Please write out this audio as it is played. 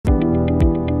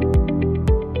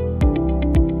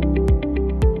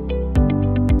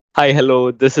Hi, hello,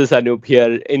 this is Anup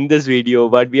here. In this video,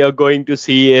 what we are going to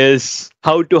see is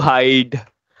how to hide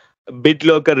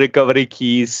BitLocker recovery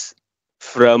keys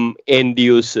from end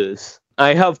users.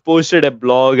 I have posted a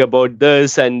blog about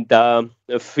this and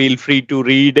feel free to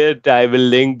read it. I will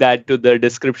link that to the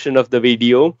description of the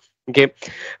video. Okay,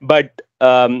 but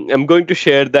I'm going to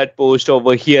share that post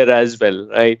over here as well,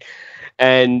 right?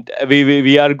 And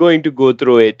we are going to go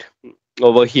through it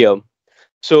over here.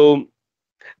 So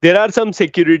there are some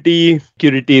security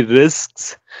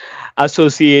risks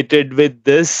associated with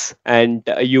this, and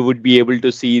you would be able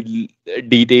to see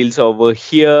details over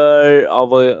here.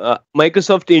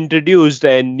 Microsoft introduced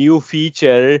a new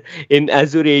feature in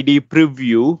Azure AD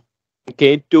preview,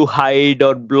 okay, to hide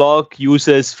or block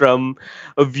users from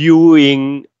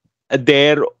viewing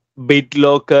their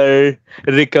BitLocker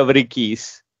recovery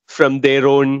keys from their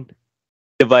own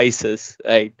devices,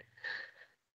 right?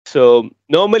 So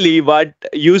normally what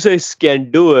users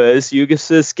can do is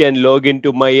users can log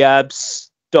into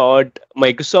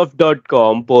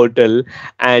myapps.microsoft.com portal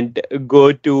and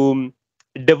go to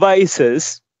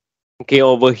devices, okay,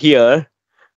 over here,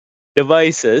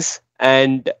 devices,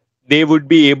 and they would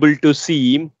be able to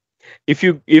see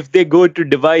if they go to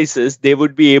devices, they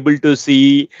would be able to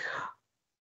see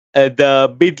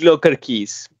the BitLocker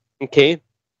keys, okay,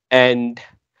 and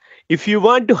if you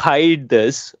want to hide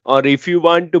this or if you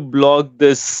want to block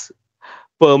this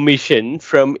permission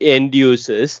from end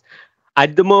users,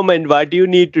 at the moment, what you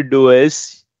need to do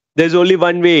is there's only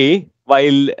one way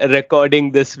while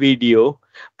recording this video.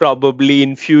 Probably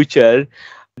in future,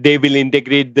 they will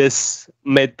integrate this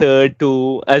method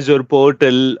to Azure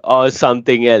portal or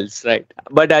something else, right?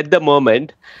 But at the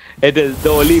moment, it is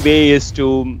the only way is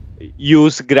to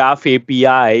use Graph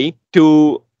API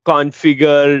to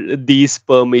configure these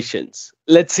permissions.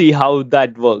 Let's see how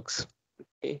that works.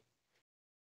 Okay.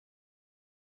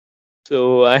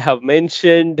 So I have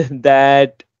mentioned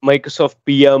that Microsoft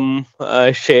PM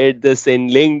shared this in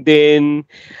LinkedIn,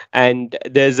 and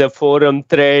there's a forum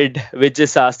thread which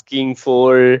is asking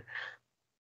for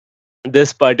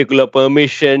this particular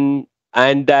permission,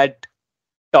 and that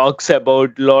talks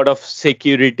about a lot of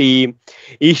security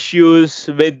issues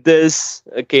with this,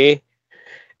 okay,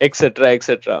 etc.,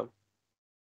 etc.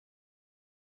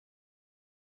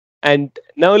 And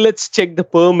now let's check the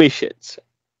permissions.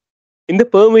 In the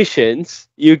permissions,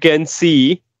 you can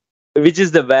see which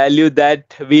is the value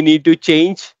that we need to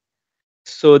change.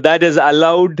 So that is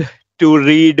allowed to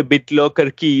read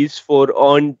BitLocker keys for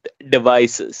owned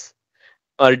devices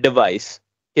or device.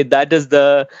 Okay, that is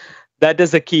the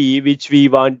key which we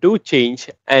want to change.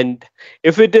 And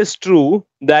if it is true,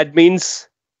 that means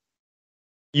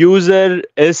user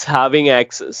is having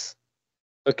access.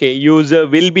 Okay, user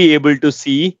will be able to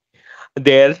see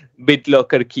their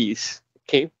BitLocker keys.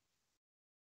 Okay,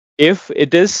 if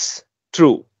it is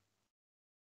true.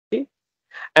 Okay,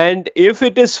 and if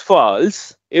it is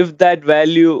false, if that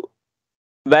value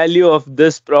of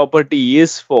this property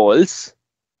is false,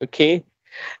 okay,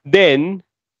 then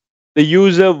the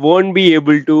user won't be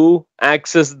able to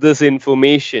access this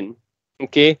information,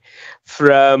 okay,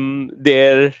 from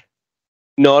their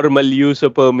normal user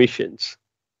permissions.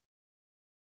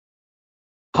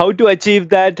 How to achieve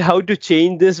that, how to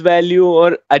change this value,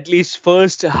 or at least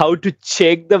first how to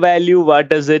check the value, what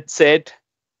does it set?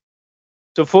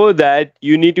 So for that,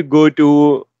 you need to go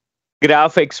to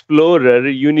Graph Explorer.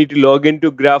 You need to log into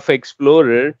Graph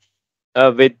Explorer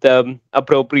with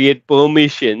appropriate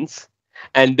permissions,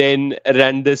 and then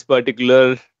run this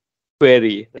particular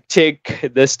query.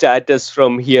 Check the status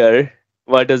from here.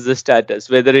 What is the status?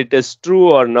 Whether it is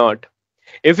true or not.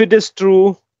 If it is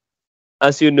true,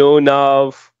 as you know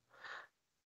now,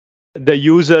 the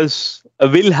users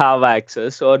will have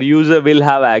access, or user will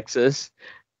have access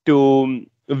to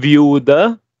view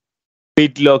the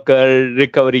BitLocker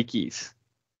recovery keys.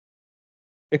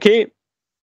 Okay,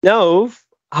 now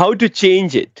how to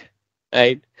change it,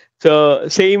 right? So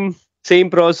same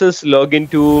process. Log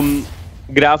into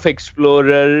Graph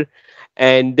Explorer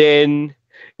and then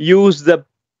use the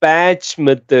patch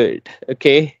method.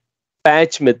 Okay,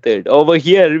 patch method. Over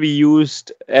here we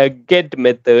used a get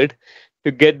method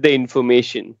to get the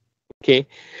information. Okay,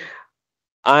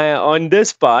 on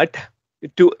this part,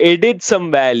 to edit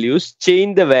some values,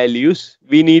 change the values,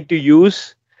 we need to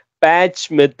use patch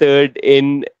method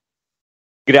in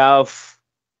Graph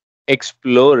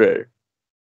Explorer.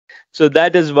 So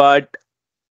that is what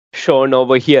shown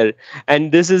over here,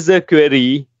 and this is the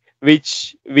query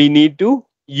which we need to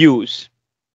use.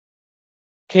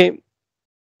 Okay,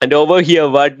 and over here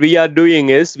what we are doing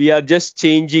is we are just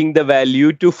changing the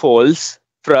value to false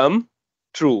from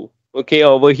true. Okay,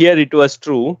 over here it was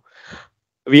true.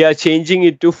 we are changing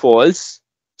it to false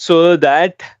so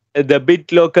that the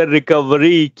BitLocker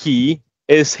recovery key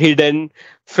is hidden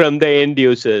from the end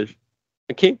user.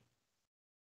 Okay,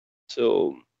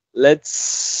 so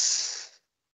let's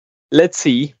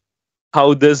see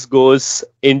how this goes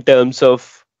in terms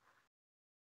of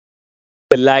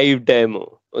the live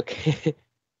demo. Okay,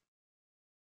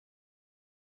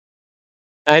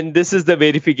 and this is the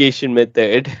verification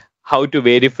method, how to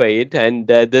verify it, and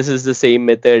this is the same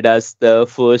method as the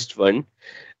first one,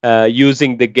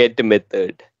 using the get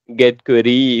method. Get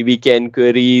query, we can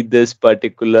query this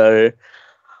particular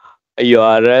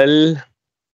URL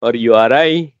or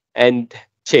URI and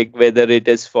check whether it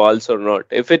is false or not.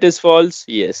 If it is false,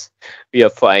 yes, we are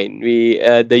fine. We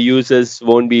the users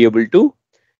won't be able to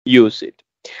use it.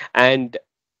 And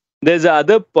there's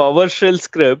other PowerShell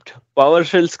script.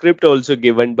 PowerShell script also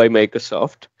given by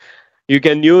Microsoft. You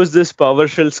can use this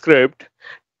PowerShell script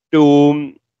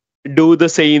to do the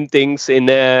same things in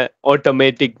a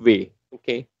automatic way.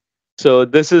 Okay, so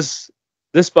this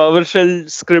PowerShell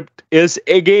script is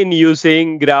again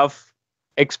using Graph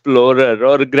Explorer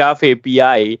or Graph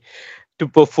API to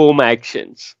perform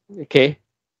actions. Okay,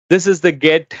 this is the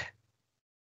get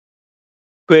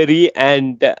query,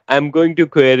 and I'm going to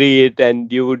query it,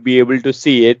 and you would be able to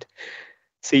see it.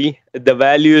 See, the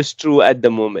value is true at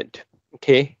the moment.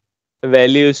 Okay, the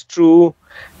value is true,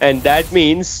 and that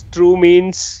means true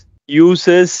means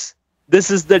users, this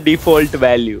is the default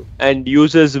value, and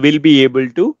users will be able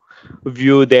to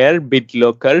view their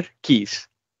BitLocker keys.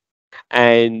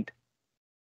 And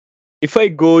if I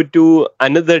go to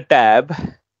another tab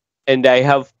and I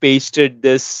have pasted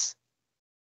this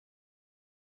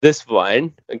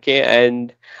one, okay,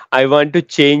 and I want to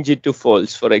change it to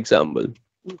false, for example.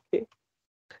 Okay,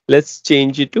 let's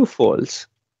change it to false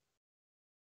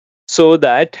so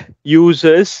that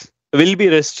users will be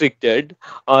restricted,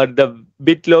 or the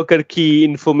BitLocker key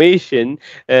information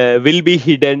will be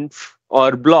hidden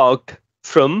or blocked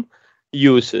from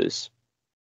users,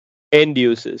 end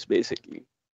users basically.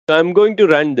 So I'm going to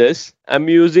run this. I'm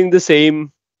using the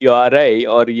same URI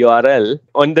or URL.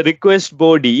 On the request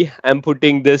body, I'm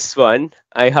putting this one.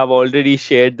 I have already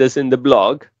shared this in the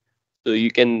blog, so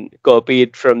you can copy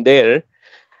it from there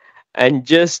and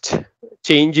just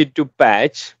change it to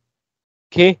patch.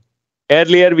 Okay.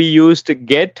 Earlier we used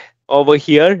get over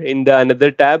here in the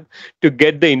another tab to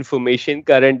get the information,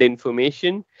 current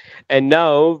information. And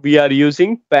now we are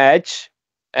using patch,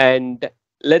 and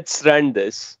let's run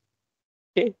this.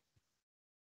 Okay.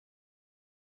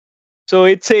 So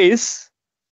it says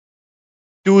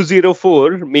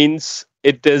 204 means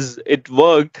it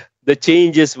worked, the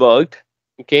changes worked.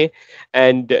 Okay.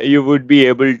 And you would be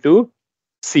able to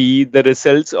see the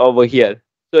results over here.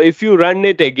 So if you run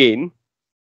it again,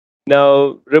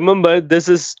 now remember this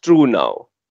is true now.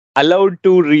 Allowed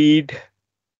to read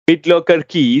BitLocker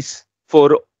keys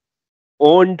for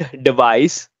owned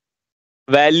device,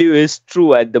 value is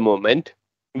true at the moment.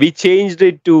 We changed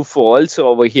it to false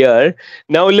over here.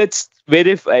 Now let's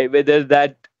verify whether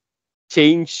that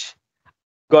change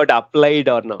got applied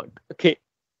or not. Okay,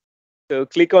 so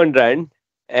click on run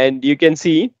and you can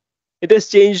see it has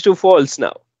changed to false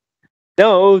now.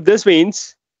 Now this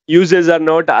means users are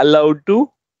not allowed to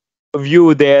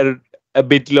view their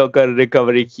BitLocker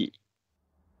recovery key.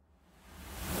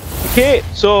 Okay,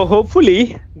 so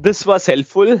hopefully this was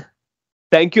helpful.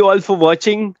 Thank you all for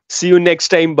watching. See you next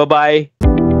time. Bye bye.